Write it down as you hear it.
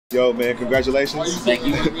Yo, man, congratulations. Thank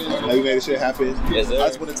you. You made this shit happen. Yes, sir. I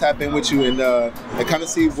just want to tap in with you and kind of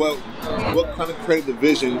see what kind of created the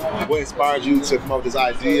vision, what inspired you to come up with this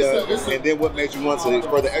idea, and then what made you want to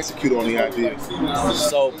further execute on the idea.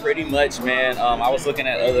 So pretty much, man, I was looking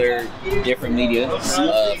at other different media, as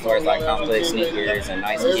far as like complex sneakers and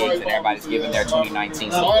nice kicks, and everybody's giving their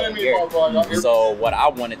 2019 sneaker year. So what I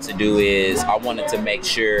wanted to do is I wanted to make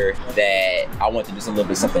sure that I wanted to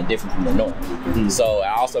do something different from the norm. So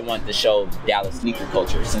I also wanted to show Dallas sneaker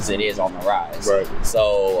culture since it is on the rise. Right.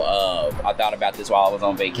 So I thought about this while I was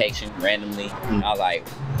on vacation randomly. And I was like,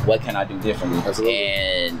 what can I do differently? Absolutely.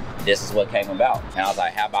 And this is what came about. And I was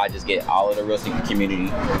like, how about I just get all of the real sneaker community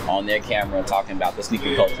on their camera talking about the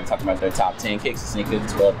sneaker culture, talking about their top 10 kicks of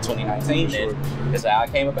sneakers for 2019. Sure. And that's how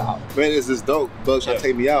it came about. Man, it's just dope. Bugs trying to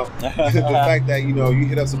take me out. The fact that, you know, you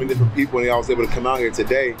hit up so many different people and they all was able to come out here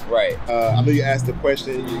today. Right. I know you asked the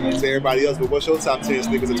question to everybody else, but what's your top 10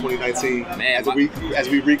 sneakers of 2019? Man, as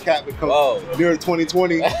we recap and come near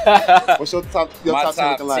 2020, what's your top 10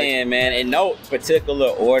 looking like? 10, man, in no particular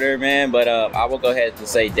order, man, but I will go ahead and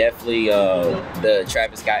say definitely the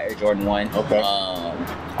Travis Scott Air Jordan 1. Okay.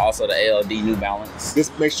 Also the LD New Balance.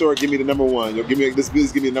 Just make sure, give me the number one. Give me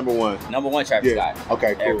the number one. Number one, Travis Scott.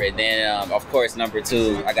 Okay, cool. Then, of course, number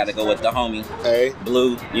two, I got to go with the homie. Hey.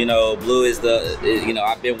 Blue. You know, Blue is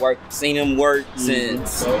I've seen him work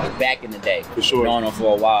since back in the day. For sure. Known him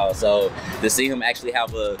for a while. So to see him actually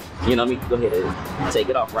have a, let me go ahead and take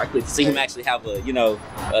it off right quick. To see him actually have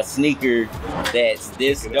a sneaker that's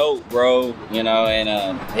this dope, bro.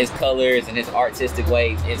 And his colors and his artistic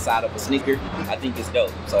way inside of a sneaker, I think it's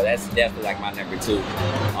dope. So that's definitely like my number two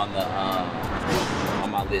on the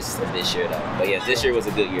on my list of this year, though. But yeah, this year was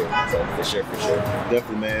a good year, so for sure.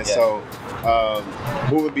 Definitely, man. Yeah. So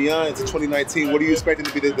moving beyond to 2019, what are you expecting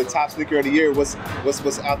to be the top sneaker of the year? What's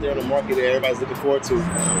out there on the market that everybody's looking forward to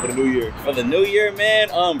for the new year? For the new year,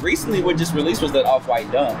 man, recently what just released was that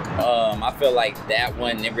Off-White Dunk. I feel like that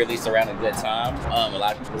one, it released around a good time. A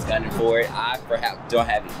lot of people was gunning for it. I perhaps don't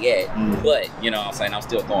have it yet, but you know what I'm saying, I'm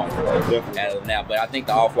still going for it. Definitely. As of now. But I think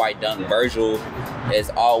the Off-White Dunk, Virgil has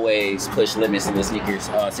always pushed limits in the sneaker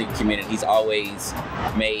community. He's always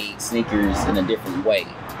made sneakers in a different way.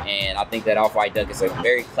 And I think that Off-White Dunk is a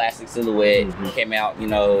very classic silhouette. Came out,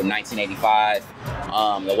 1985.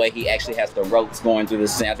 The way he actually has the ropes going through the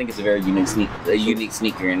center, I think it's a very unique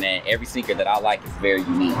sneaker. And then every sneaker that I like is very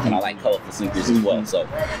unique, and I like colorful sneakers as well. So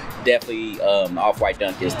definitely, Off-White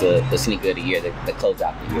Dunk is the sneaker of the year that closed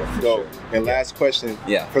out the year. For sure. And last question.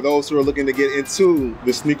 Yeah. For those who are looking to get into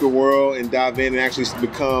the sneaker world and dive in and actually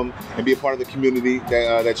become and be a part of the community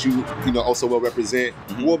that you also will represent,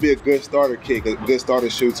 what will be a good starter kick, a good starter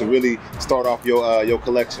shoe to really start off your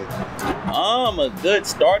collection? A good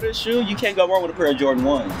starter shoe, you can't go wrong with a pair of Jordan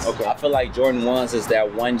 1s. Okay. I feel like Jordan 1s is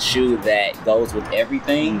that one shoe that goes with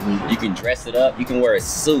everything. You can dress it up, you can wear a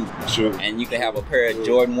suit, and you can have a pair of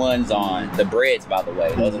Jordan 1s on. The Breads, by the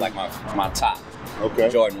way, those are like my top. Okay.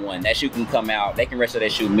 Jordan 1. That shoe can come out. They can retro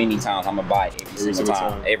that shoe many times. I'm gonna buy it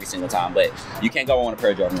every single time. But you can't go on a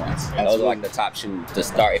pair of Jordan 1s. Absolutely. Those are like the top shoes to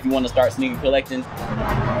start. If you want to start sneaker collecting,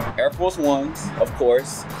 Air Force 1s, of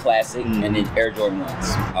course, classic, and then Air Jordan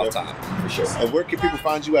 1s off top, for sure. And where can people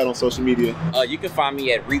find you at on social media? You can find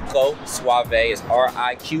me at Rico Suave. It's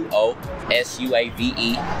RIQO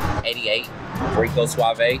SUAVE 88. Rico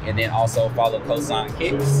Suave, and then also follow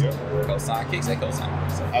COSIGNKicks. COSIGNKicks at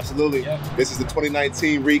COSIGN. So, absolutely. This is the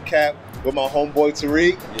 2019 recap with my homeboy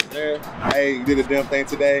Toriq. Yes, sir. Hey, you did a damn thing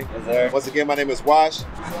today. Yes, sir. Once again, my name is Wash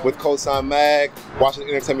with COSIGN Mag,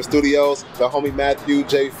 Washington Entertainment Studios. The homie Matthew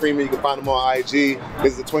J. Freeman. You can find him on IG.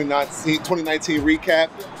 This is the 2019 recap.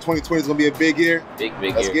 2020 is gonna be a big year. Big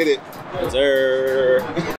Let's year. get it. Yes, sir.